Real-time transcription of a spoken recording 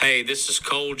Hey, this is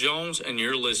Cole Jones, and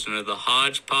you're listening to the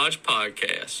Hodgepodge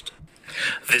Podcast.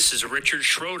 This is Richard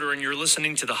Schroeder, and you're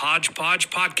listening to the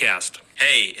Hodgepodge Podcast.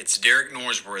 Hey, it's Derek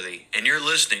Norsworthy, and you're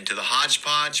listening to the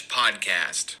Hodgepodge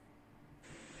Podcast.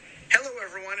 Hello,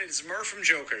 everyone. It's Murr from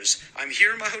Jokers. I'm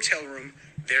here in my hotel room.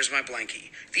 There's my blankie.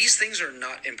 These things are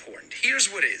not important.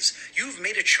 Here's what is. You've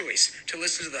made a choice to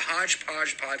listen to the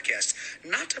Hodgepodge Podcast.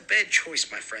 Not a bad choice,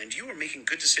 my friend. You are making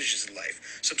good decisions in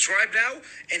life. Subscribe now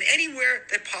and anywhere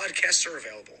that podcasts are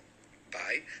available.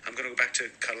 Bye. I'm going to go back to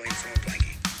cuddling from a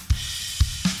blankie.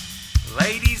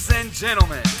 Ladies and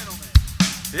gentlemen,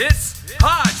 it's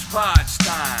Hodgepodge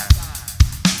time.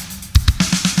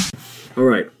 All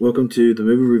right, welcome to the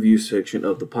movie review section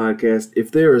of the podcast.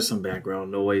 If there is some background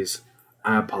noise,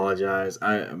 I apologize.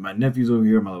 My nephew's over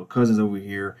here, my little cousin's over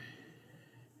here,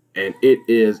 and it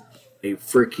is a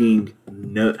freaking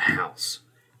nut house.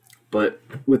 But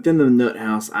within the nut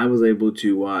house, I was able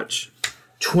to watch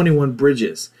 21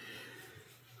 Bridges,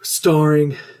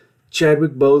 starring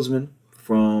Chadwick Boseman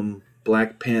from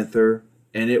Black Panther,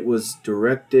 and it was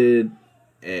directed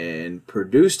and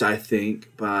produced, I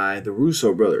think, by the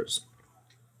Russo Brothers.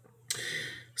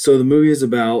 So the movie is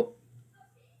about,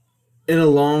 in a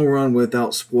long run,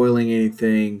 without spoiling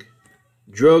anything,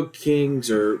 drug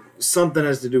kings or something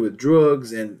has to do with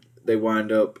drugs, and they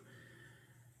wind up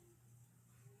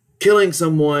killing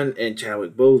someone, and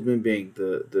Chadwick Boseman, being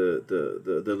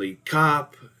the lead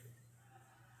cop,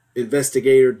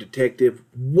 investigator, detective,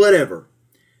 whatever,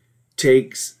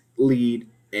 takes lead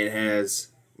and has,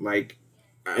 like,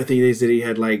 I think they said he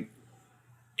had like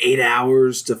 8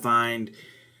 hours to find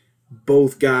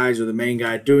both guys or the main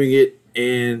guy doing it.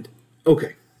 And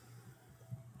okay,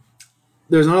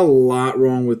 there's not a lot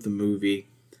wrong with the movie,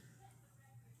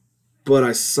 but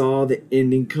I saw the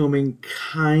ending coming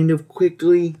kind of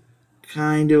quickly,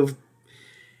 kind of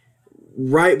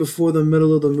right before the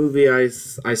middle of the movie. I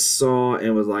saw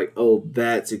and was like, oh,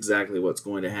 that's exactly what's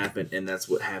going to happen, and that's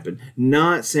what happened.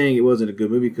 Not saying it wasn't a good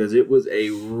movie, because it was a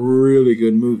really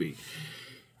good movie.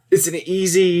 It's an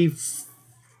easy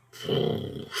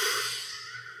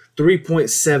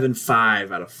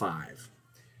 3.75 out of 5.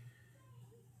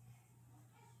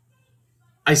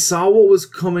 I saw what was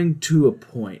coming to a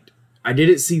point. I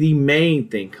didn't see the main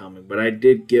thing coming, but I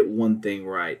did get one thing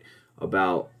right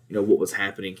about, what was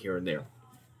happening here and there.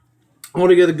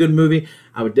 Altogether, good movie.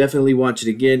 I would definitely watch it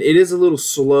again. It is a little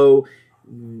slow.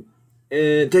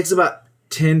 It takes about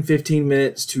 10-15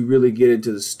 minutes to really get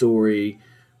into the story.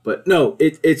 But no,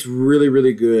 it's really,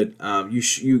 really good.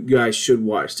 You guys should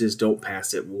watch this. Don't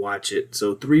pass it. Watch it.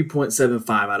 So 3.75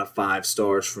 out of 5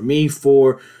 stars for me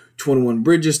for 21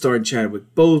 Bridges, starring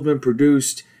Chadwick Boseman,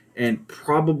 produced and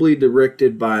probably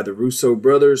directed by the Russo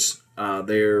Brothers.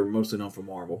 They're mostly known for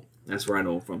Marvel. That's where I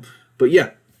know them from. But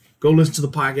yeah, go listen to the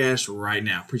podcast right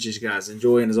now. Appreciate you guys.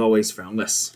 Enjoy, and as always, FROWN LESS.